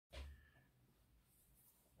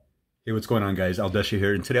Hey, what's going on, guys? Aldesha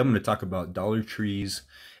here, and today I'm going to talk about Dollar Tree's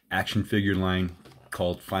action figure line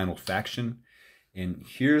called Final Faction. And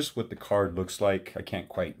here's what the card looks like. I can't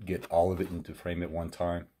quite get all of it into frame at one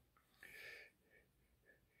time.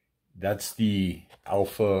 That's the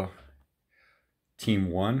Alpha Team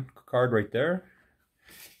 1 card right there.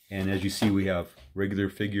 And as you see, we have regular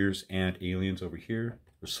figures and aliens over here,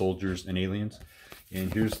 or soldiers and aliens.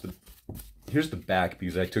 And here's the back,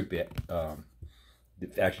 because I took the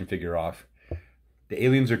action figure off. The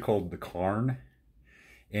aliens are called the Karn,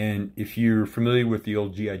 and if you're familiar with the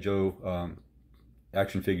old G.I. Joe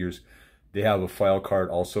action figures, they have a file card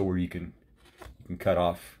also where you can cut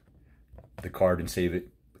off the card and save it,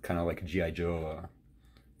 kind of like a G.I. Joe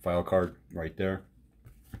file card right there.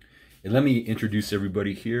 And let me introduce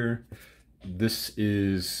everybody here. This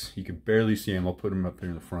is, you can barely see him, I'll put him up there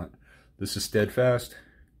in the front. This is Steadfast.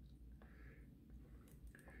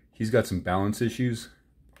 He's got some balance issues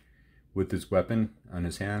with his weapon on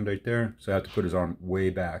his hand right there, so I have to put his arm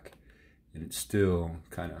way back, and it's still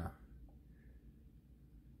kind of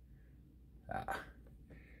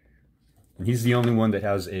and he's the only one that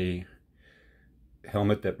has a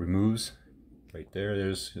helmet that removes right there.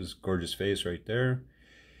 There's his gorgeous face right there.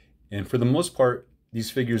 And for the most part,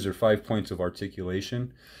 these figures are 5 points of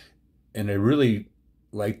articulation, and I really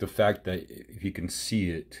like the fact that, if you can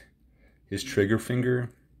see it, his trigger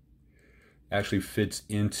finger actually fits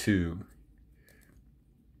into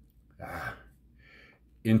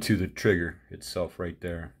the trigger itself right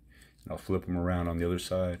there. And I'll flip them around on the other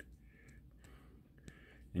side,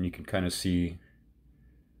 and you can kind of see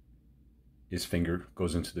his finger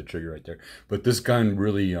goes into the trigger right there. But this gun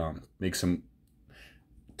really makes him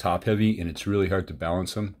top heavy, and it's really hard to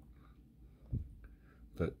balance him.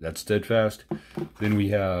 But that's Steadfast. Then we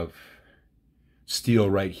have Steel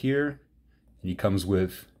right here, and he comes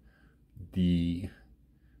with the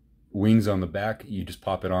wings on the back. You just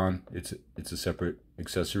pop it on. It's a separate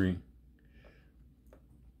accessory.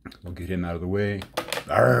 We'll get him out of the way.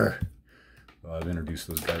 Arr! Well, I've introduced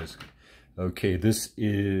those guys. Okay, this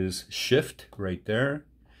is Shift right there,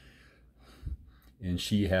 and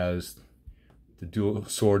she has the dual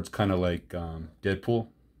swords, kind of like Deadpool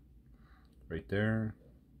right there.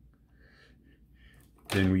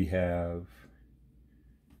 Then we have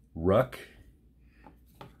Ruck.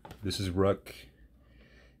 This is Ruck,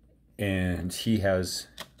 and he has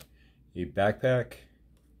a backpack.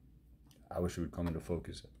 I wish it would come into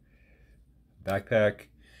focus. Backpack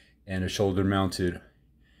and a shoulder-mounted,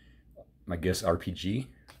 I guess, RPG,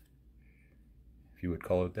 if you would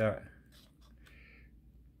call it that.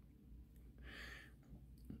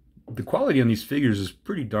 The quality on these figures is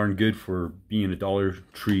pretty darn good for being a Dollar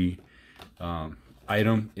Tree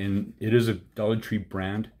item, and it is a Dollar Tree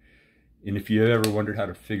brand. And if you ever wondered how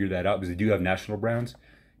to figure that out, because they do have national brands,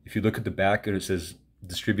 if you look at the back and it says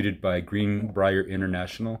distributed by Greenbrier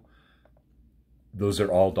International, those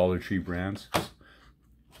are all Dollar Tree brands.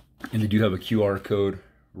 And they do have a QR code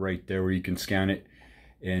right there where you can scan it,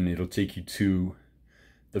 and it'll take you to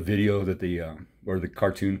the video that they or the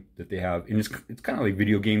cartoon that they have. And it's kind of like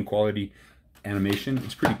video game quality animation.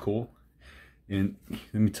 It's pretty cool. And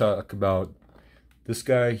let me talk about this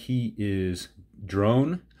guy. He is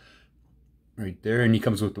Drone right there, and he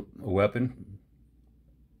comes with a weapon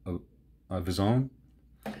of his own.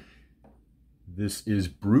 This is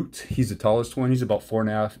Brute. He's the tallest one. He's about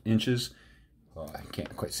 4.5 inches. Oh, I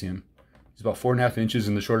can't quite see him. He's about 4.5 inches,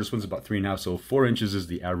 and the shortest one's about 3.5. So 4 inches is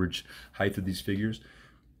the average height of these figures.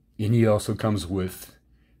 And he also comes with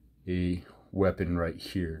a weapon right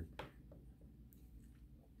here.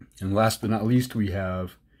 And last but not least, we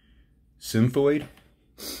have Synthoid.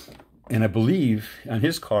 And I believe on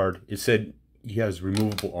his card it said he has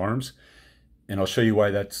removable arms, and I'll show you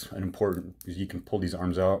why that's important, because you can pull these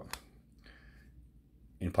arms out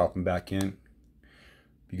and pop them back in,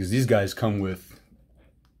 because these guys come with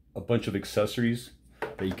a bunch of accessories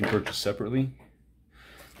that you can purchase separately.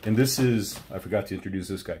 And this is, I forgot to introduce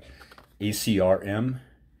this guy, ACRM,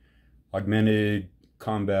 Augmented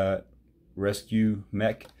Combat Rescue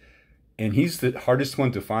Mech, and he's the hardest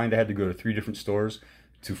one to find. I had to go to 3 different stores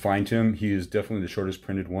to find him. He is definitely the shortest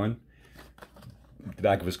printed one. The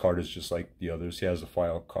back of his card is just like the others. He has a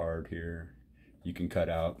file card here you can cut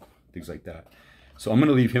out, things like that. So I'm going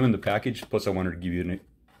to leave him in the package. Plus, I wanted to give you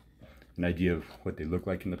an idea of what they look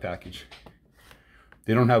like in the package.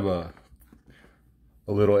 They don't have a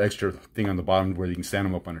little extra thing on the bottom where you can stand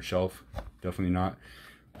them up on a shelf. Definitely not.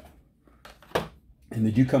 And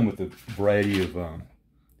they do come with a variety of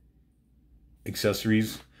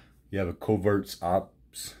accessories. You have a covert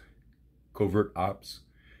ops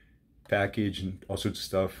package and all sorts of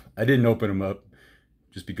stuff. I didn't open them up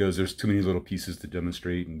just because there's too many little pieces to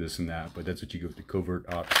demonstrate and this and that, but that's what you get with the Covert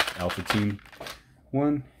Ops Alpha Team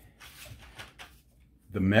one.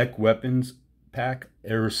 The Mech Weapons Pack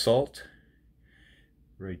Air Assault,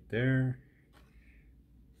 right there.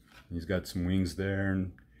 He's got some wings there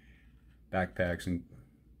and backpacks and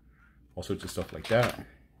all sorts of stuff like that.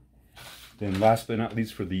 Then last but not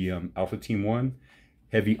least, for the Alpha Team 1,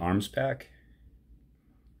 Heavy Arms Pack.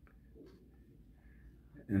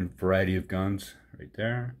 And a variety of guns right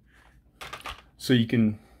there. So you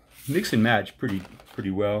can mix and match pretty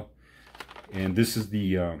well. And this is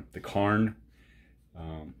the Karn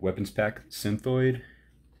Weapons Pack Synthoid.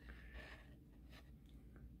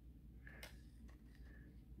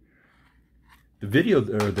 The video,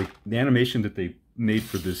 or the animation that they made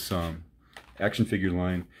for this action figure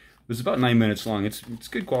line was about 9 minutes long. It's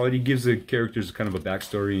good quality. It gives the characters kind of a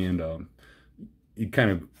backstory, and it kind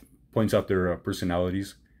of points out their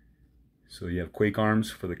personalities. So you have Quake Arms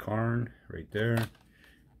for the Karn right there.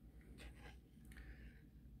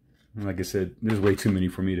 And like I said, there's way too many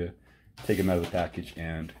for me to take them out of the package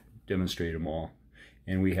and demonstrate them all.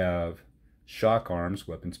 And we have Shock Arms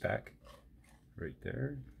Weapons Pack right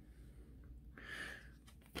there.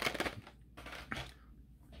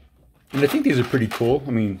 And I think these are pretty cool.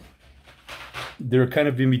 I mean, they're kind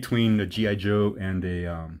of in between a G.I. Joe and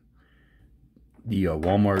a the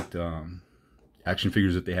Walmart action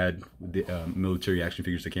figures that they had, the military action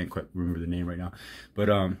figures. I can't quite remember the name right now, but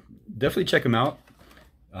definitely check them out.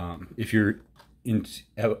 If you're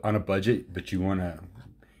on a budget but you want to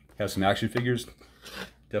have some action figures,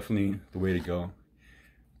 definitely the way to go.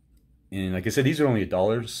 And like I said, these are only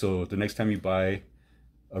 $1, so the next time you buy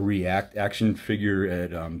a React action figure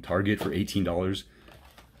at Target for $18,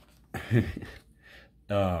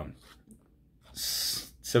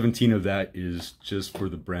 17 of that is just for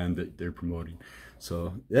the brand that they're promoting.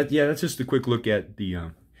 So that's just a quick look at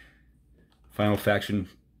the Final Faction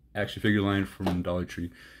action figure line from Dollar Tree.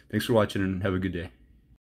 Thanks for watching and have a good day.